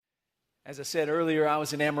As I said earlier, I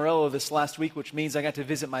was in Amarillo this last week, which means I got to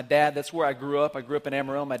visit my dad. That's where I grew up. I grew up in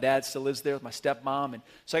Amarillo. My dad still lives there with my stepmom. And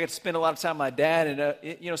so I got to spend a lot of time with my dad.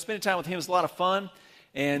 And, spending time with him was a lot of fun.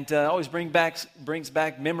 And always brings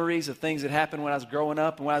back memories of things that happened when I was growing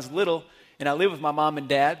up and when I was little. And I lived with my mom and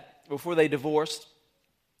dad before they divorced.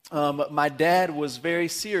 My dad was very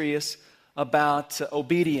serious about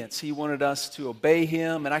obedience. He wanted us to obey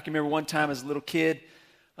him. And I can remember one time as a little kid,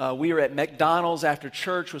 we were at McDonald's after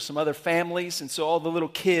church with some other families, and so all the little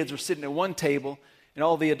kids were sitting at one table, and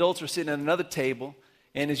all the adults were sitting at another table.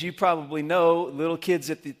 And as you probably know, little kids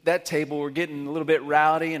at that table were getting a little bit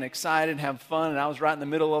rowdy and excited and having fun, and I was right in the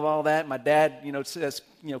middle of all that. My dad, says,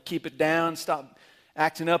 keep it down, stop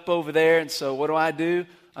acting up over there. And so what do?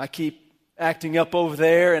 I keep acting up over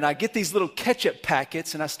there, and I get these little ketchup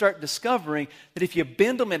packets, and I start discovering that if you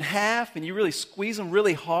bend them in half and you really squeeze them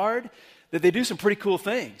really hard, that they do some pretty cool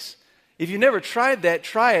things. If you've never tried that,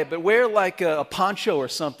 try it, but wear like a poncho or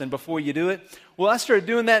something before you do it. Well, I started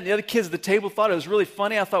doing that, and the other kids at the table thought it was really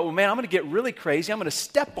funny. I thought, well, man, I'm going to get really crazy. I'm going to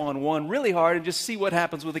step on one really hard and just see what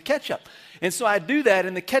happens with the ketchup. And so I do that,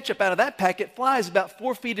 and the ketchup out of that packet flies about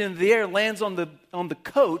 4 feet into the air, lands on the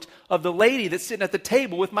coat of the lady that's sitting at the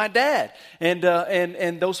table with my dad and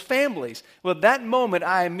those families. Well, at that moment,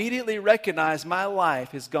 I immediately recognized my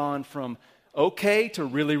life has gone from okay to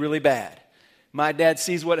really, really bad. My dad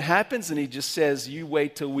sees what happens, and he just says, you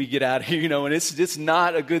wait till we get out of here, and it's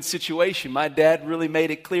not a good situation. My dad really made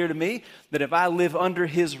it clear to me that if I live under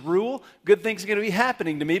his rule, good things are going to be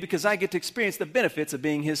happening to me because I get to experience the benefits of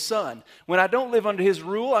being his son. When I don't live under his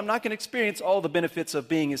rule, I'm not going to experience all the benefits of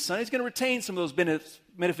being his son. He's going to retain some of those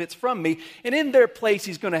benefits from me, and in their place,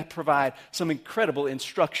 he's going to provide some incredible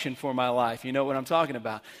instruction for my life. You know what I'm talking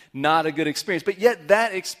about. Not a good experience, but yet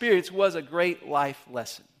that experience was a great life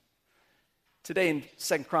lesson. Today in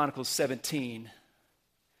 2 Chronicles 17,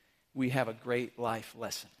 we have a great life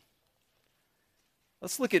lesson.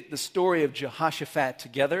 Let's look at the story of Jehoshaphat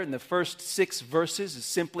together. And the first 6 verses is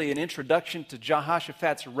simply an introduction to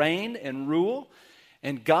Jehoshaphat's reign and rule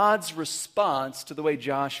and God's response to the way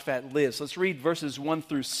Jehoshaphat lives. Let's read verses 1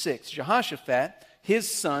 through 6. Jehoshaphat,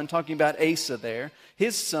 his son, talking about Asa there,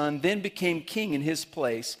 his son then became king in his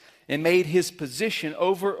place and made his position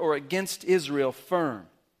over or against Israel firm.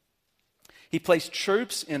 He placed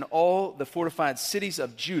troops in all the fortified cities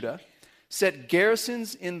of Judah, set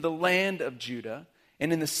garrisons in the land of Judah,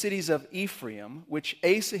 and in the cities of Ephraim, which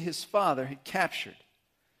Asa his father had captured.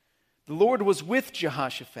 The Lord was with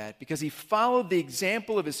Jehoshaphat because he followed the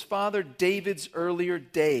example of his father David's earlier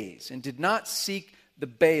days and did not seek the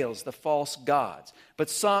Baals, the false gods, but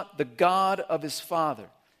sought the God of his father,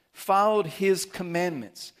 followed his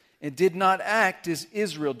commandments, and did not act as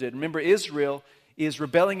Israel did. Remember, Israel is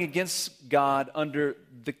rebelling against God under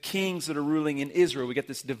the kings that are ruling in Israel. We get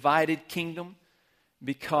this divided kingdom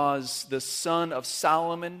because the son of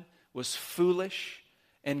Solomon was foolish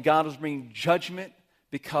and God was bringing judgment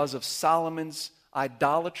because of Solomon's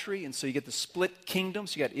idolatry. And so you get the split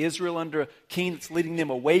kingdoms. You got Israel under a king that's leading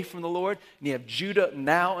them away from the Lord. And you have Judah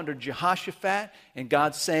now under Jehoshaphat. And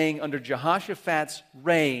God's saying under Jehoshaphat's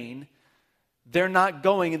reign, they're not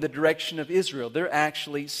going in the direction of Israel. They're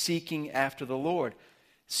actually seeking after the Lord.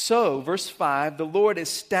 So, verse 5, the Lord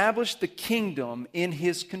established the kingdom in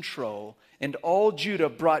his control, and all Judah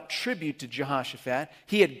brought tribute to Jehoshaphat.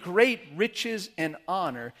 He had great riches and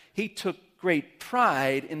honor. He took great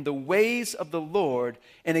pride in the ways of the Lord,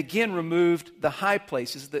 and again removed the high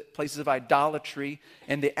places, the places of idolatry,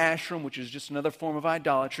 and the Asherim, which is just another form of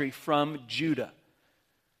idolatry, from Judah.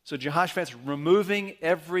 So Jehoshaphat's removing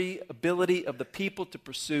every ability of the people to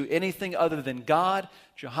pursue anything other than God.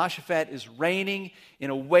 Jehoshaphat is reigning in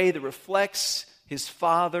a way that reflects his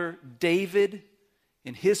father David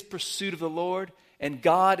in his pursuit of the Lord. And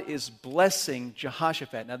God is blessing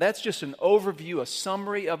Jehoshaphat. Now that's just an overview, a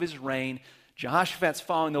summary of his reign. Jehoshaphat's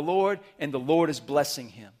following the Lord, and the Lord is blessing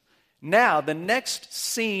him. Now the next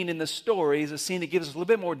scene in the story is a scene that gives us a little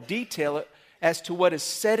bit more detail as to what is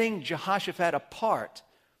setting Jehoshaphat apart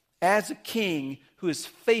as a king who is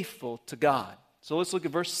faithful to God. So let's look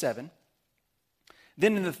at verse 7.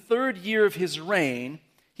 Then in the 3rd year of his reign,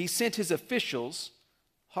 he sent his officials,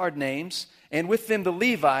 hard names, and with them the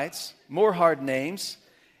Levites, more hard names,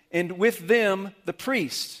 and with them the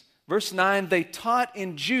priests. Verse 9, they taught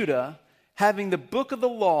in Judah, having the book of the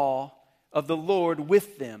law of the Lord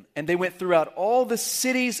with them. And they went throughout all the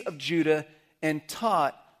cities of Judah and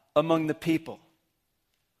taught among the people.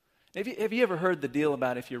 Have you ever heard the deal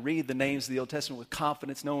about if you read the names of the Old Testament with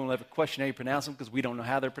confidence, no one will ever question how you pronounce them because we don't know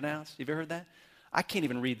how they're pronounced? Have you ever heard that? I can't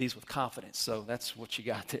even read these with confidence, so that's what you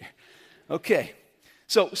got there. Okay,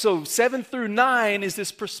 So 7 through 9 is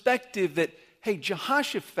this perspective that, hey,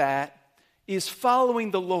 Jehoshaphat is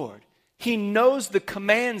following the Lord. He knows the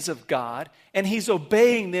commands of God, and he's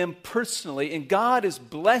obeying them personally, and God is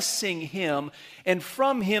blessing him, and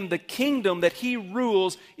from him the kingdom that he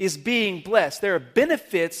rules is being blessed. There are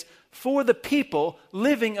benefits for the people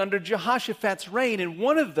living under Jehoshaphat's reign, and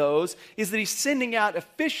one of those is that he's sending out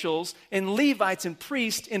officials and Levites and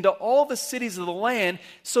priests into all the cities of the land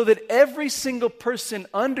so that every single person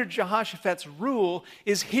under Jehoshaphat's rule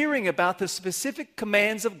is hearing about the specific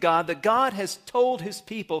commands of God that God has told his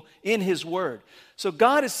people in his word. So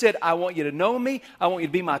God has said, I want you to know me. I want you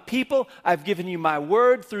to be my people. I've given you my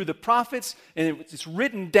word through the prophets, and it's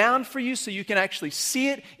written down for you so you can actually see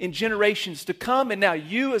it in generations to come. And now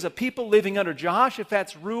you as a people living under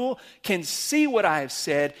Jehoshaphat's rule can see what I have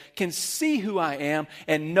said, can see who I am,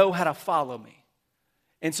 and know how to follow me.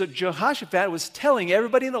 And so Jehoshaphat was telling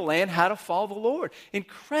everybody in the land how to follow the Lord.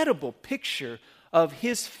 Incredible picture of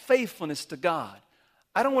his faithfulness to God.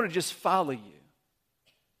 I don't want to just follow you.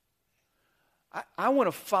 I want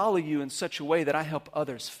to follow you in such a way that I help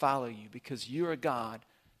others follow you, because you're a God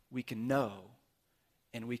we can know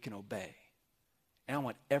and we can obey. And I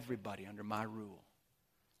want everybody under my rule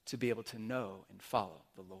to be able to know and follow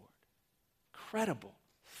the Lord. Incredible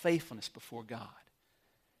faithfulness before God.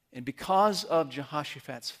 And because of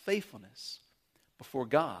Jehoshaphat's faithfulness before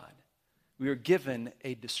God, we are given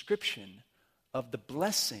a description of the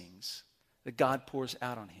blessings that God pours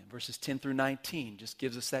out on him. Verses 10 through 19 just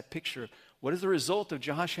gives us that picture. What is the result of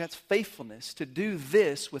Jehoshaphat's faithfulness to do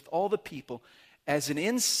this with all the people as an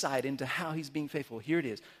insight into how he's being faithful? Here it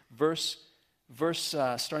is,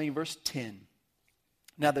 starting in verse 10.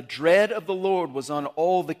 Now the dread of the Lord was on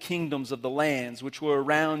all the kingdoms of the lands which were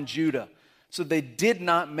around Judah. So they did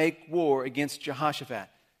not make war against Jehoshaphat.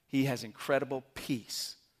 He has incredible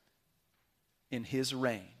peace in his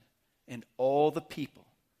reign, and all the people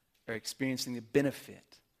are experiencing the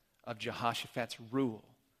benefit of Jehoshaphat's rule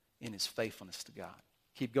in his faithfulness to God.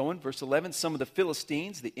 Keep going, verse 11. Some of the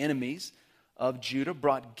Philistines, the enemies of Judah,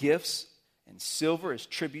 brought gifts and silver as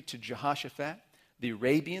tribute to Jehoshaphat. The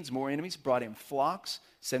Arabians, more enemies, brought him flocks,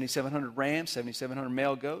 7,700 rams, 7,700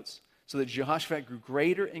 male goats, so that Jehoshaphat grew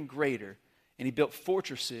greater and greater, and he built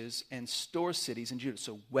fortresses and store cities in Judah.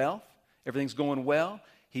 So wealth, everything's going well.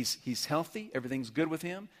 He's healthy, everything's good with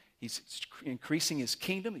him. He's increasing his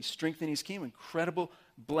kingdom. He's strengthening his kingdom. Incredible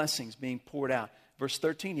blessings being poured out. Verse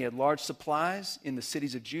 13, he had large supplies in the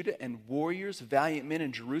cities of Judah and warriors, valiant men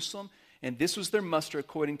in Jerusalem. And this was their muster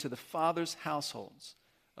according to the fathers' households.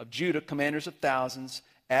 Of Judah, commanders of thousands.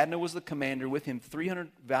 Adnah was the commander, with him 300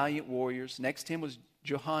 valiant warriors. Next to him was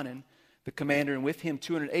Johanan, the commander, and with him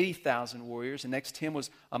 280,000 warriors. And next to him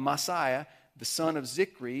was Amasiah, the son of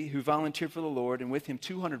Zikri, who volunteered for the Lord, and with him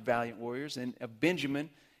 200 valiant warriors. And of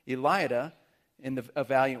Benjamin, Eliada, a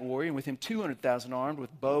valiant warrior, and with him 200,000 armed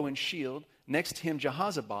with bow and shield. Next to him,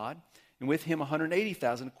 Jehozabad, and with him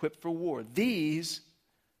 180,000 equipped for war. These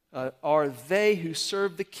are they who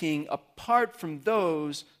served the king, apart from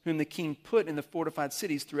those whom the king put in the fortified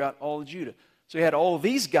cities throughout all of Judah. So he had all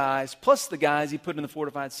these guys, plus the guys he put in the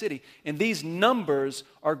fortified city. And these numbers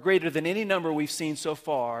are greater than any number we've seen so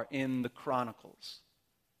far in the Chronicles.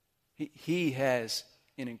 He has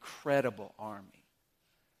an incredible army.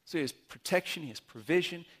 So he has protection, he has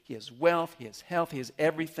provision, he has wealth, he has health, he has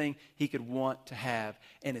everything he could want to have.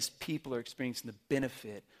 And his people are experiencing the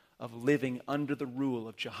benefit of living under the rule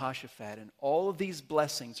of Jehoshaphat. And all of these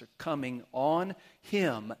blessings are coming on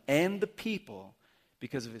him and the people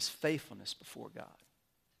because of his faithfulness before God.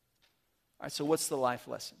 All right, so what's the life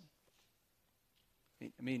lesson? I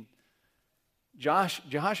mean,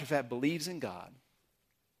 Jehoshaphat believes in God.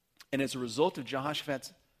 And as a result of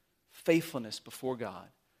Jehoshaphat's faithfulness before God,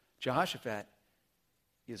 Jehoshaphat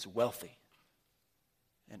is wealthy.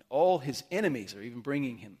 And all his enemies are even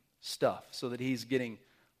bringing him stuff so that he's getting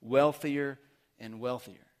wealthier and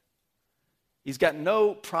wealthier. He's got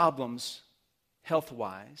no problems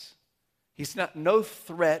health-wise. He's got no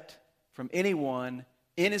threat from anyone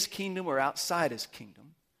in his kingdom or outside his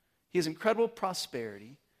kingdom. He has incredible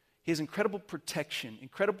prosperity. He has incredible protection,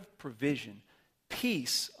 incredible provision,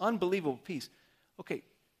 peace, unbelievable peace. Okay,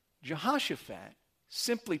 Jehoshaphat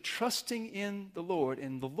simply trusting in the Lord,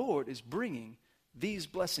 and the Lord is bringing these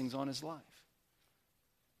blessings on his life.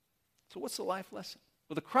 So what's the life lesson?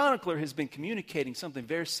 Well, the chronicler has been communicating something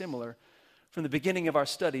very similar from the beginning of our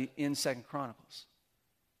study in 2 Chronicles.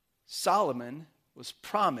 Solomon was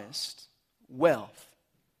promised wealth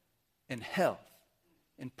and health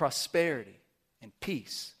and prosperity and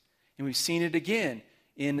peace. And we've seen it again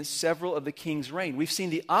in several of the king's reign. We've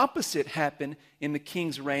seen the opposite happen in the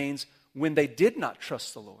king's reigns when they did not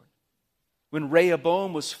trust the Lord. When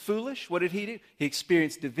Rehoboam was foolish, what did he do? He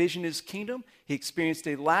experienced division in his kingdom. He experienced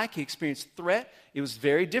a lack. He experienced threat. It was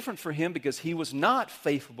very different for him because he was not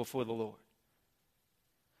faithful before the Lord.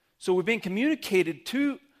 So we're being communicated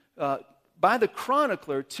to by the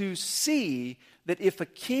chronicler to see that if a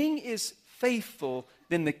king is faithful,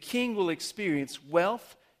 then the king will experience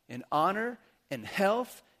wealth and honor and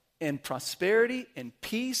health and prosperity and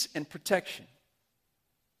peace and protection.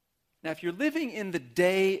 Now, if you're living in the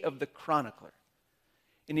day of the chronicler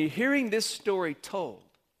and you're hearing this story told,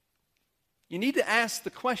 you need to ask the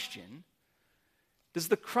question, does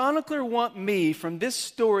the chronicler want me from this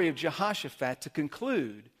story of Jehoshaphat to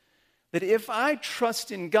conclude that if I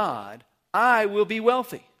trust in God, I will be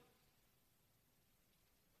wealthy?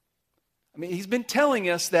 I mean, he's been telling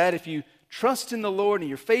us that if you trust in the Lord and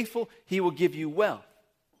you're faithful, He will give you wealth.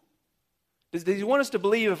 Does He want us to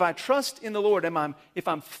believe if I trust in the Lord, if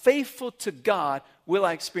I'm faithful to God, will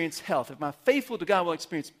I experience health? If I'm faithful to God, will I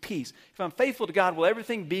experience peace? If I'm faithful to God, will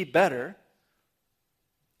everything be better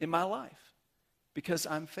in my life? Because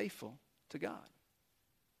I'm faithful to God.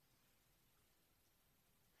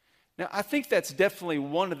 Now, I think that's definitely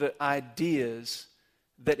one of the ideas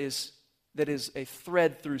that is a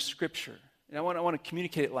thread through Scripture. And I want to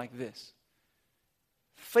communicate it like this.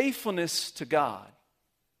 Faithfulness to God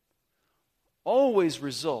always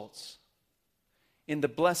results in the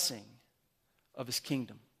blessing of His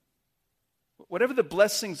kingdom. Whatever the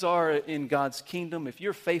blessings are in God's kingdom, if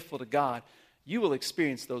you're faithful to God, you will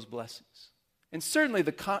experience those blessings. And certainly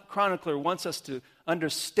the chronicler wants us to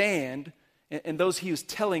understand, and those he was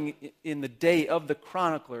telling in the day of the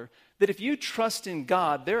chronicler, that if you trust in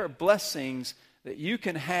God, there are blessings that you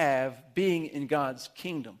can have being in God's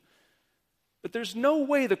kingdom. But there's no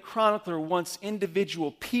way the chronicler wants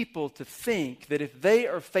individual people to think that if they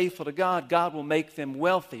are faithful to God, God will make them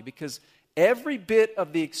wealthy, because every bit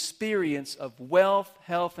of the experience of wealth,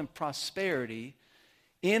 health, and prosperity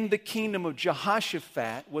in the kingdom of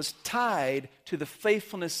Jehoshaphat was tied to the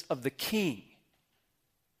faithfulness of the king.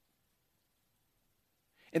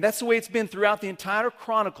 And that's the way it's been throughout the entire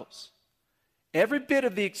Chronicles. Every bit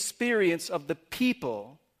of the experience of the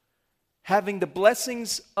people having the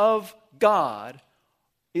blessings of God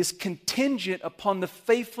is contingent upon the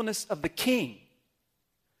faithfulness of the king.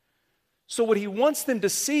 So what he wants them to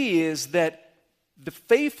see is that the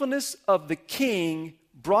faithfulness of the king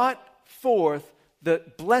brought forth the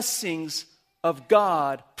blessings of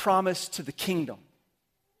God promised to the kingdom.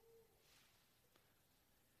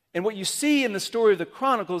 And what you see in the story of the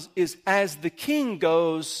Chronicles is as the king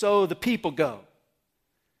goes, so the people go.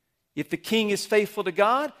 If the king is faithful to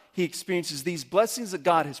God, he experiences these blessings that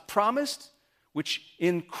God has promised, which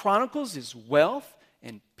in Chronicles is wealth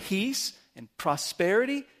and peace and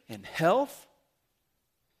prosperity and health.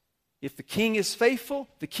 If the king is faithful,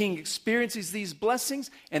 the king experiences these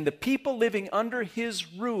blessings, and the people living under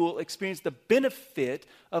his rule experience the benefit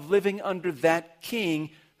of living under that king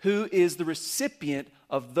who is the recipient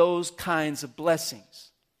of those kinds of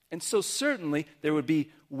blessings. And so certainly there would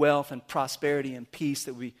be wealth and prosperity and peace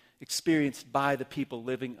that we experienced by the people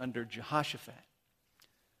living under Jehoshaphat.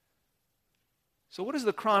 So what is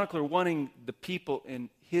the chronicler wanting the people in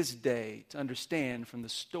his day to understand from the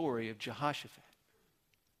story of Jehoshaphat?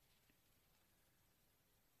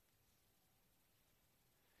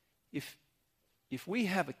 If we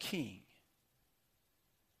have a king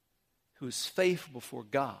who is faithful before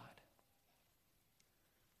God,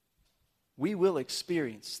 we will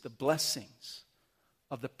experience the blessings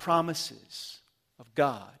of the promises of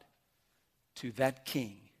God to that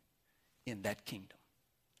king in that kingdom.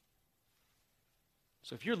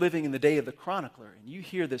 So if you're living in the day of the chronicler and you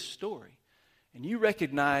hear this story and you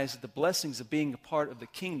recognize that the blessings of being a part of the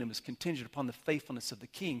kingdom is contingent upon the faithfulness of the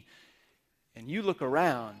king, and you look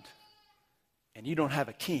around and you don't have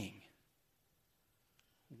a king,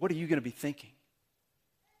 what are you going to be thinking?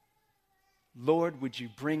 Lord, would you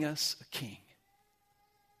bring us a king?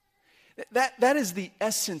 That is the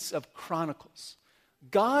essence of Chronicles.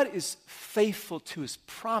 God is faithful to His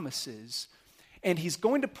promises, and He's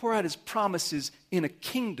going to pour out His promises in a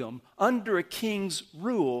kingdom under a king's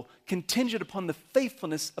rule, contingent upon the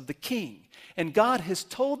faithfulness of the king. And God has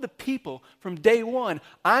told the people from day one,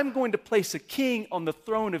 I'm going to place a king on the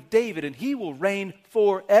throne of David, and he will reign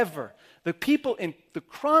forever. The people in the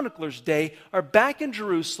chronicler's day are back in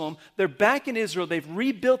Jerusalem. They're back in Israel. They've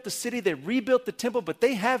rebuilt the city. They've rebuilt the temple, but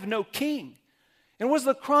they have no king. And what does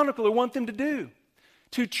the chronicler want them to do?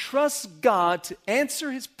 To trust God to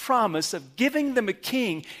answer His promise of giving them a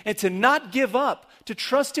king and to not give up, to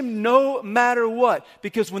trust Him no matter what.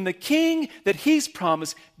 Because when the king that He's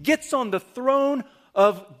promised gets on the throne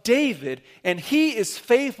of David, and he is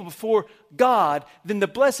faithful before God, then the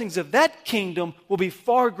blessings of that kingdom will be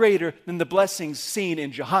far greater than the blessings seen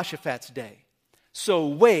in Jehoshaphat's day. So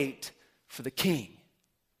wait for the king.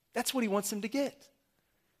 That's what he wants them to get.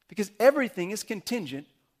 Because everything is contingent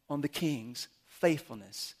on the king's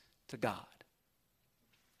faithfulness to God.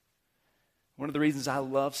 One of the reasons I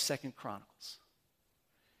love 2 Chronicles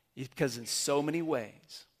is because in so many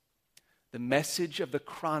ways, the message of the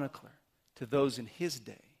chronicler to those in his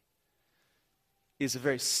day is a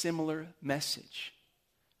very similar message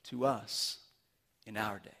to us in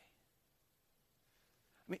our day.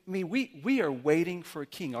 I mean, we are waiting for a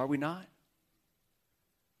king, are we not?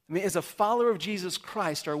 I mean, as a follower of Jesus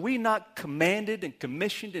Christ, are we not commanded and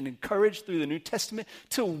commissioned and encouraged through the New Testament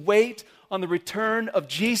to wait on the return of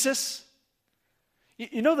Jesus?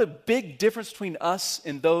 You know the big difference between us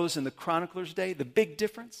and those in the chronicler's day? The big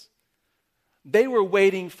difference? They were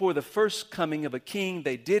waiting for the first coming of a king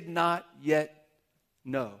they did not yet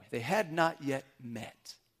know. They had not yet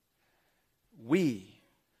met. We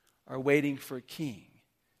are waiting for a king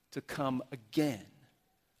to come again,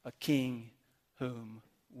 a king whom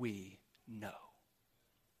we know.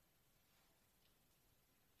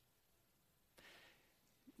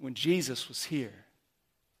 When Jesus was here,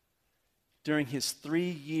 during his 3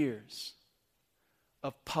 years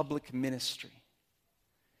of public ministry,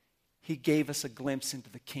 he gave us a glimpse into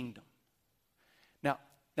the kingdom. Now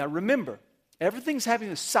remember, everything's happening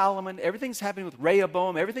with Solomon, everything's happening with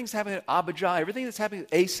Rehoboam, everything's happening with Abijah, everything that's happening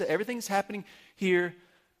with Asa, everything's happening here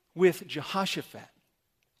with Jehoshaphat,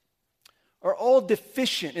 are all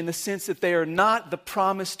deficient in the sense that they are not the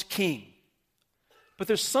promised king. But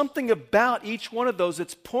there's something about each one of those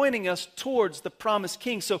that's pointing us towards the promised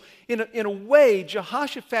king. So in a way,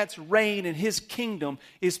 Jehoshaphat's reign and his kingdom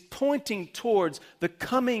is pointing towards the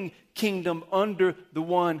coming kingdom under the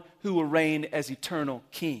one who will reign as eternal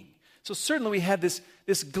king. So certainly we have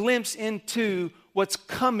this glimpse into what's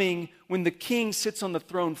coming when the king sits on the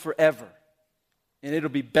throne forever. And it'll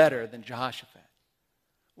be better than Jehoshaphat.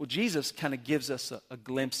 Well, Jesus kind of gives us a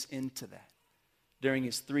glimpse into that during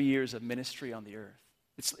his 3 years of ministry on the earth.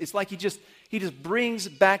 It's like he just brings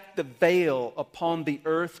back the veil upon the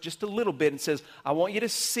earth just a little bit and says, I want you to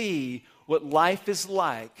see what life is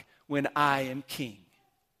like when I am king.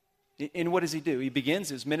 And what does he do? He begins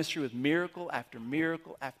his ministry with miracle after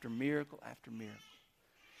miracle after miracle after miracle.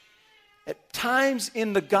 At times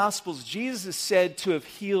in the Gospels, Jesus is said to have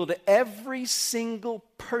healed every single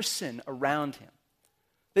person around him.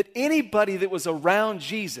 That anybody that was around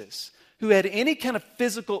Jesus who had any kind of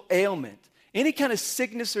physical ailment, any kind of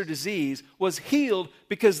sickness or disease, was healed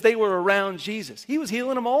because they were around Jesus. He was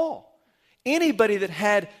healing them all. Anybody that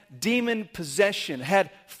had demon possession, had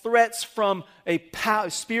threats from a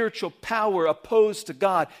spiritual power opposed to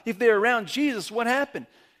God, if they're around Jesus, what happened?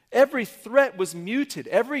 Every threat was muted.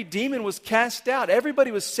 Every demon was cast out.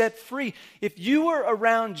 Everybody was set free. If you were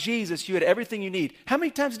around Jesus, you had everything you need. How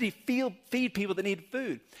many times did he feed people that needed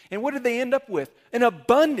food? And what did they end up with? An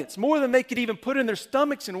abundance, more than they could even put in their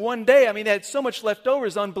stomachs in one day. I mean, they had so much left over.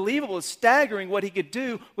 It's unbelievable. It's staggering what he could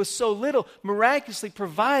do with so little, miraculously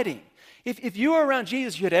providing. If you were around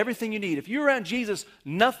Jesus, you had everything you need. If you were around Jesus,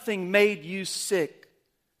 nothing made you sick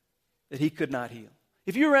that he could not heal.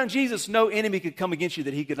 If you're around Jesus, no enemy could come against you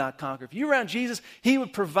that he could not conquer. If you're around Jesus, he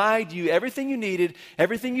would provide you everything you needed,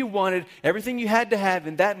 everything you wanted, everything you had to have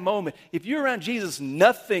in that moment. If you're around Jesus,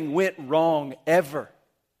 nothing went wrong ever.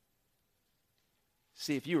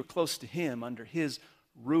 See, if you were close to him under his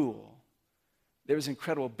rule, there was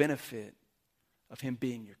incredible benefit of him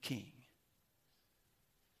being your king.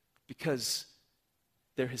 Because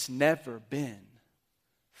there has never been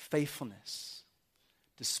faithfulness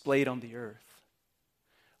displayed on the earth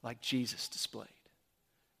like Jesus displayed.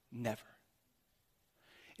 Never.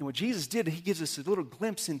 And what Jesus did, he gives us a little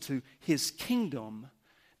glimpse into his kingdom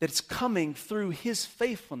that's coming through his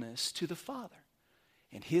faithfulness to the Father.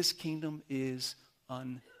 And his kingdom is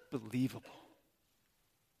unbelievable.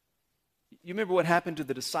 You remember what happened to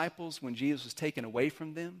the disciples when Jesus was taken away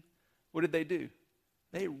from them? What did they do?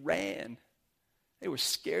 They ran. They were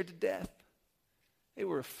scared to death. They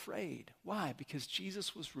were afraid. Why? Because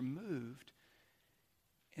Jesus was removed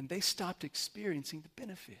and they stopped experiencing the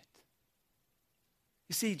benefit.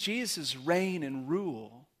 You see, Jesus' reign and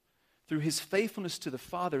rule through his faithfulness to the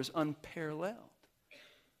Father is unparalleled.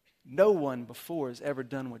 No one before has ever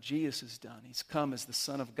done what Jesus has done. He's come as the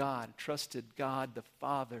Son of God, trusted God the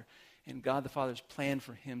Father, and God the Father's plan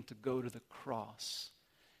for him to go to the cross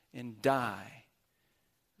and die,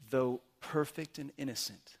 though perfect and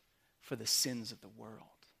innocent, for the sins of the world.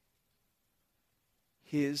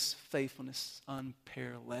 His faithfulness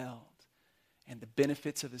unparalleled. and the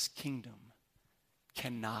benefits of his kingdom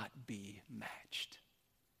cannot be matched.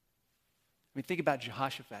 I mean, think about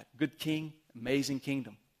Jehoshaphat. Good king, amazing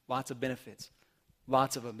kingdom, lots of benefits,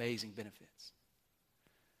 lots of amazing benefits.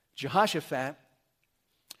 Jehoshaphat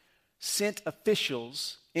sent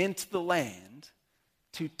officials into the land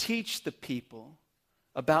to teach the people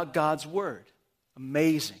about God's word.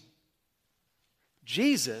 Amazing.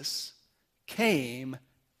 Jesus came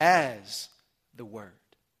as the word.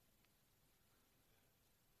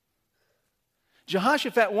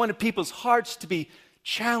 Jehoshaphat wanted people's hearts to be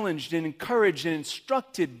challenged and encouraged and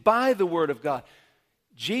instructed by the word of God.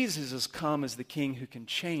 Jesus has come as the king who can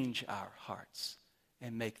change our hearts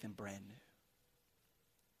and make them brand new.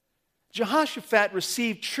 Jehoshaphat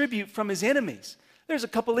received tribute from his enemies. There's a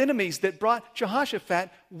couple enemies that brought Jehoshaphat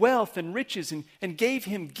wealth and riches and gave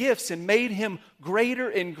him gifts and made him greater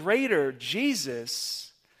and greater.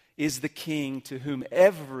 Jesus is the king to whom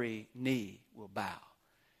every knee will bow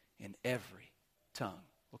and every tongue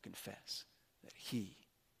will confess that he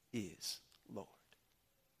is Lord.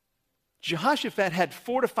 Jehoshaphat had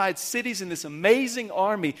fortified cities in this amazing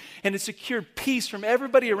army and had secured peace from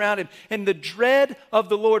everybody around him. And the dread of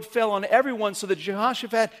the Lord fell on everyone so that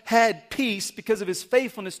Jehoshaphat had peace because of his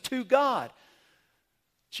faithfulness to God.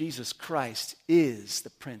 Jesus Christ is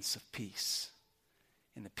the Prince of Peace.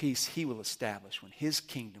 And the peace he will establish when his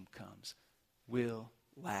kingdom comes will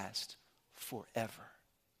last forever.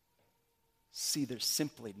 See, there's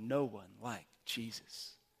simply no one like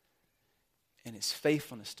Jesus. And his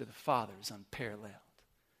faithfulness to the Father is unparalleled.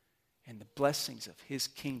 And the blessings of his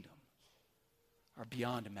kingdom are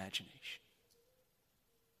beyond imagination.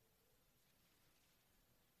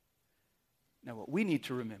 Now, what we need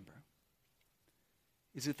to remember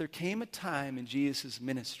is that there came a time in Jesus'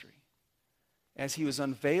 ministry as he was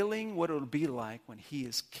unveiling what it will be like when he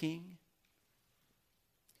is king,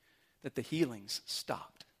 that the healings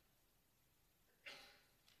stopped.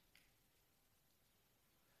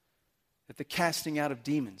 That the casting out of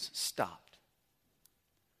demons stopped.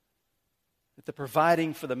 That the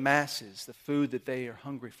providing for the masses, the food that they are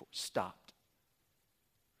hungry for, stopped.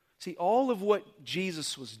 See, all of what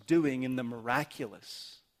Jesus was doing in the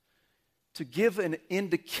miraculous to give an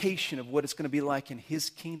indication of what it's going to be like in his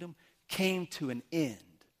kingdom came to an end.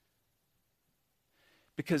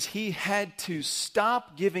 Because he had to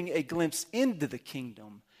stop giving a glimpse into the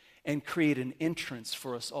kingdom and create an entrance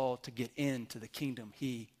for us all to get into the kingdom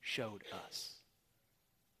he showed us.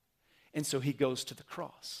 And so he goes to the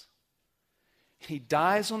cross. He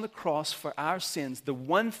dies on the cross for our sins. The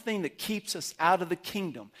one thing that keeps us out of the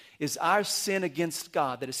kingdom is our sin against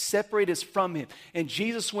God that has separated us from him. And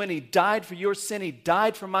Jesus, when he died for your sin, he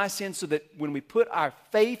died for my sin so that when we put our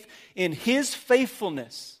faith in his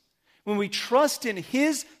faithfulness, when we trust in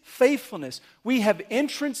his faithfulness, we have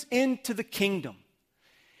entrance into the kingdom.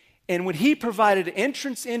 And when he provided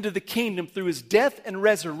entrance into the kingdom through his death and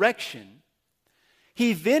resurrection,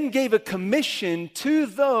 he then gave a commission to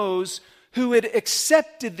those who had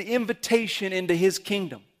accepted the invitation into his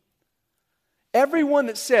kingdom. Everyone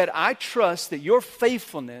that said, I trust that your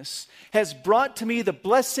faithfulness has brought to me the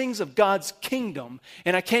blessings of God's kingdom,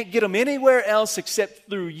 and I can't get them anywhere else except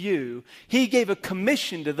through you, he gave a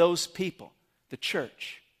commission to those people, the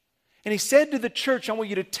church. And he said to the church, I want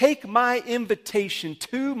you to take my invitation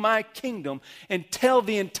to my kingdom and tell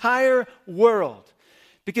the entire world.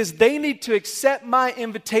 Because they need to accept my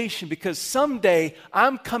invitation because someday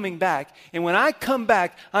I'm coming back. And when I come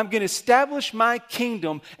back, I'm going to establish my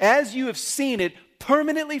kingdom as you have seen it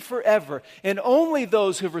permanently forever. And only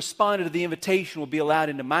those who have responded to the invitation will be allowed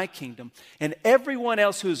into my kingdom. And everyone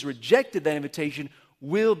else who has rejected that invitation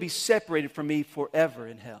will be separated from me forever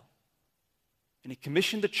in hell. And he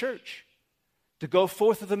commissioned the church to go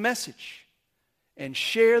forth with a message and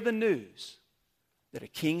share the news that a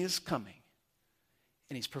king is coming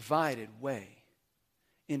and he's provided way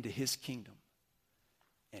into his kingdom.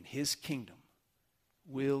 And his kingdom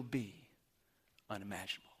will be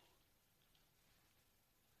unimaginable.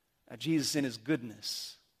 Now, Jesus, in his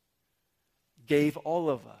goodness, gave all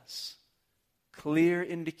of us clear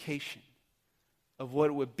indication of what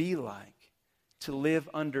it would be like to live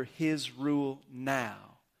under his rule now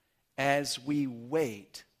as we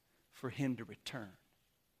wait for him to return.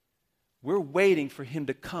 We're waiting for him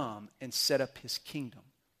to come and set up his kingdom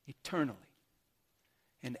eternally.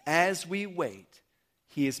 And as we wait,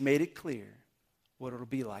 he has made it clear what it'll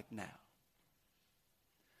be like now.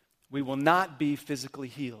 We will not be physically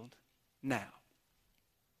healed now.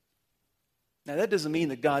 Now, that doesn't mean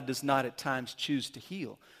that God does not at times choose to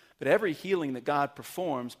heal. But every healing that God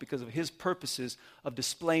performs because of his purposes of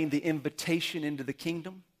displaying the invitation into the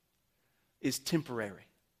kingdom is temporary.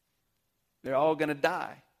 They're all going to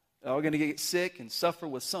die. They're all going to get sick and suffer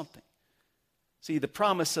with something. See, the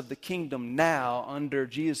promise of the kingdom now under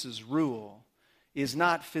Jesus' rule is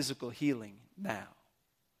not physical healing now.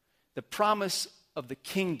 The promise of the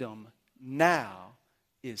kingdom now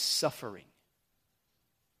is suffering.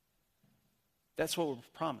 That's what we're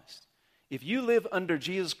promised. If you live under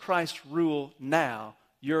Jesus Christ's rule now,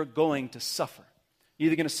 you're going to suffer. You're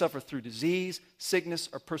either going to suffer through disease, sickness,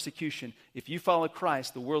 or persecution. If you follow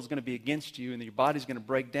Christ, the world's going to be against you and your body's going to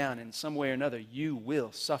break down. And in some way or another, you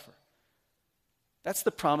will suffer. That's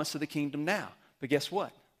the promise of the kingdom now. But guess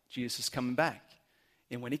what? Jesus is coming back.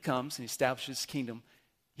 And when he comes and establishes his kingdom,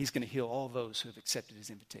 he's going to heal all those who have accepted his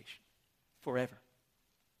invitation forever.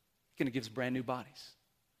 He's going to give us brand new bodies.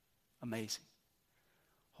 Amazing.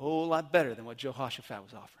 A whole lot better than what Jehoshaphat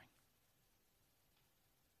was offering.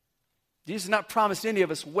 Jesus has not promised any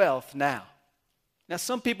of us wealth now. Now,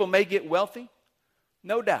 some people may get wealthy,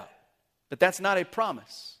 no doubt, but that's not a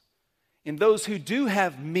promise. And those who do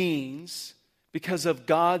have means because of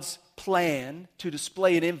God's plan to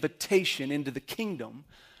display an invitation into the kingdom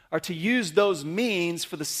are to use those means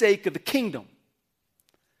for the sake of the kingdom.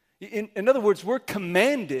 In other words, we're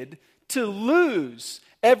commanded to lose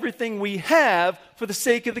everything we have for the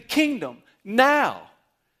sake of the kingdom now.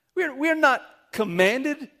 We're not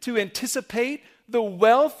commanded to anticipate the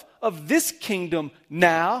wealth of this kingdom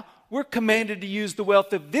now. We're commanded to use the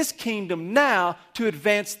wealth of this kingdom now to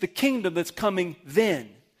advance the kingdom that's coming then.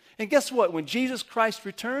 And guess what? When Jesus Christ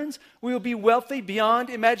returns, we will be wealthy beyond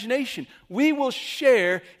imagination. We will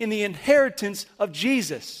share in the inheritance of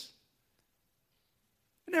Jesus.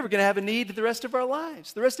 We're never going to have a need the rest of our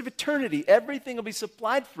lives. The rest of eternity, everything will be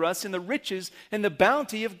supplied for us in the riches and the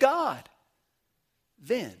bounty of God.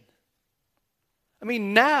 Then. I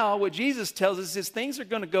mean, now what Jesus tells us is things are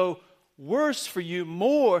going to go worse for you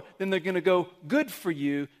more than they're going to go good for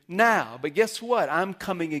you now. But guess what? I'm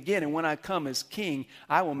coming again, and when I come as king,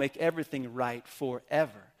 I will make everything right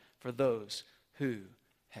forever for those who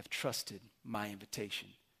have trusted my invitation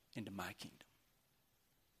into my kingdom.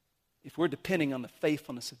 If we're depending on the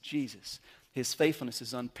faithfulness of Jesus, his faithfulness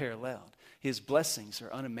is unparalleled. His blessings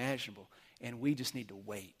are unimaginable, and we just need to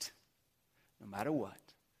wait, no matter what,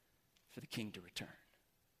 for the king to return.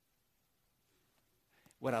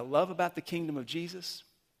 What I love about the kingdom of Jesus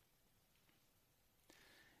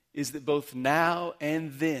is that both now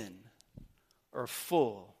and then are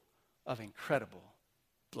full of incredible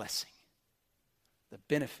blessing. The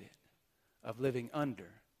benefit of living under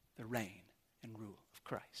the reign and rule of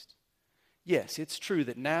Christ. Yes, it's true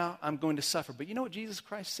that now I'm going to suffer, but you know what Jesus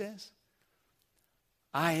Christ says?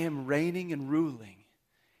 I am reigning and ruling,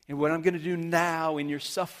 and what I'm going to do now in your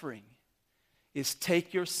suffering is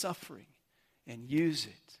take your suffering and use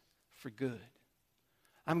it for good.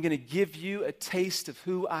 I'm going to give you a taste of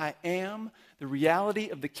who I am, the reality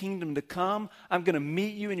of the kingdom to come. I'm going to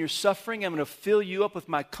meet you in your suffering. I'm going to fill you up with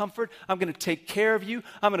my comfort. I'm going to take care of you.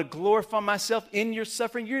 I'm going to glorify myself in your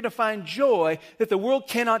suffering. You're going to find joy that the world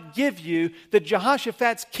cannot give you, that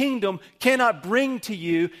Jehoshaphat's kingdom cannot bring to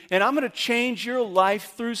you. And I'm going to change your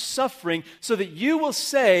life through suffering so that you will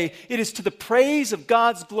say, it is to the praise of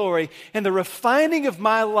God's glory and the refining of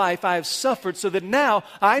my life I have suffered, so that now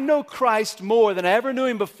I know Christ more than I ever knew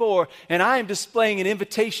him before, and I am displaying an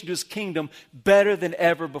invitation to his kingdom better than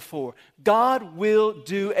ever before. God will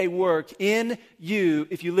do a work in you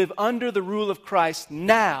if you live under the rule of Christ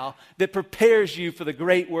now that prepares you for the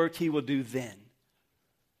great work he will do then.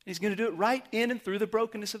 He's going to do it right in and through the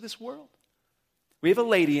brokenness of this world. We have a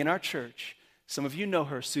lady in our church. Some of you know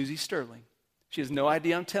her, Susie Sterling. She has no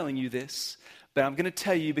idea I'm telling you this, but I'm going to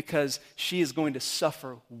tell you because she is going to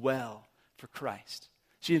suffer well for Christ.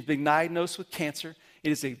 She has been diagnosed with cancer.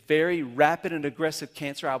 It is a very rapid and aggressive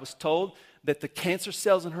cancer. I was told that the cancer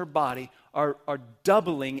cells in her body are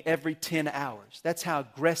doubling every 10 hours. That's how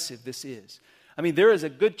aggressive this is. I mean, there is a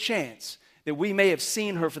good chance that we may have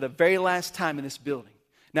seen her for the very last time in this building.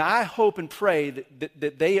 Now, I hope and pray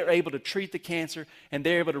that they are able to treat the cancer and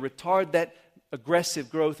they're able to retard that aggressive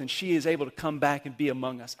growth and she is able to come back and be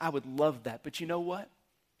among us. I would love that. But you know what?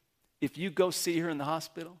 If you go see her in the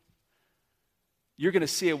hospital, you're going to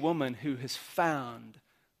see a woman who has found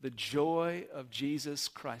the joy of Jesus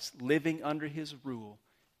Christ living under his rule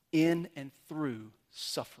in and through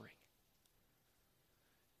suffering.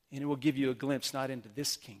 And it will give you a glimpse not into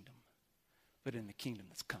this kingdom, but in the kingdom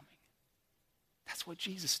that's coming. That's what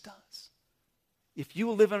Jesus does. If you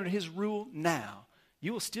will live under his rule now,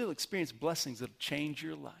 you will still experience blessings that will change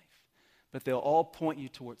your life, but they'll all point you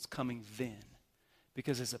towards coming then.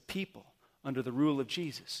 Because as a people under the rule of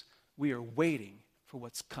Jesus, we are waiting for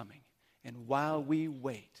what's coming. And while we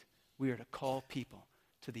wait, we are to call people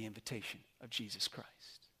to the invitation of Jesus Christ.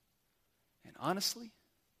 And honestly,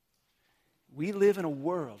 we live in a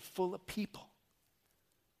world full of people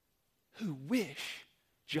who wish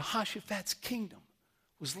Jehoshaphat's kingdom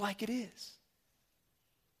was like it is.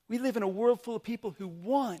 We live in a world full of people who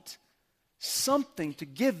want something to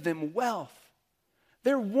give them wealth.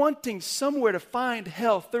 They're wanting somewhere to find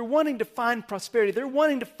health. They're wanting to find prosperity. They're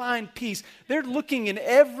wanting to find peace. They're looking in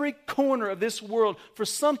every corner of this world for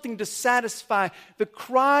something to satisfy the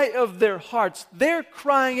cry of their hearts. They're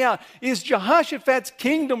crying out, is Jehoshaphat's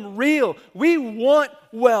kingdom real? We want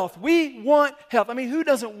wealth. We want health. I mean, who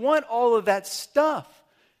doesn't want all of that stuff?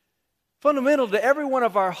 Fundamental to every one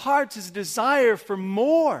of our hearts is a desire for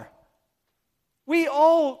more. We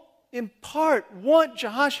all, in part, want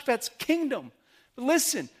Jehoshaphat's kingdom. But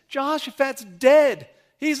listen, Jehoshaphat's dead.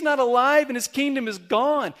 He's not alive and his kingdom is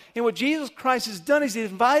gone. And what Jesus Christ has done is he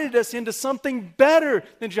invited us into something better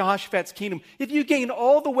than Jehoshaphat's kingdom. If you gain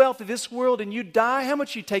all the wealth of this world and you die, how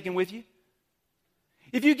much are you taking with you?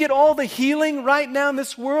 If you get all the healing right now in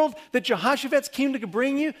this world that Jehoshaphat's kingdom could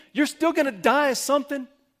bring you, you're still going to die of something.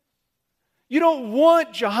 You don't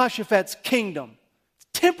want Jehoshaphat's kingdom. It's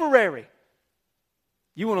temporary.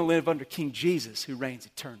 You want to live under King Jesus who reigns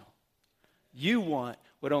eternal. You want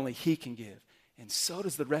what only he can give. And so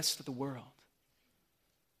does the rest of the world.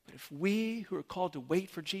 But if we who are called to wait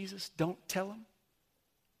for Jesus don't tell him,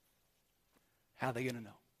 how are they going to know?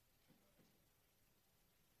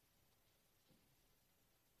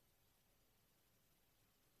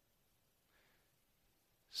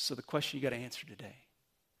 So the question you got to answer today,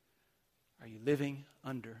 are you living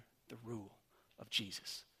under the rule of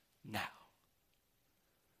Jesus now?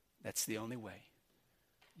 That's the only way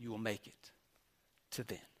you will make it to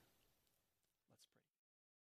then.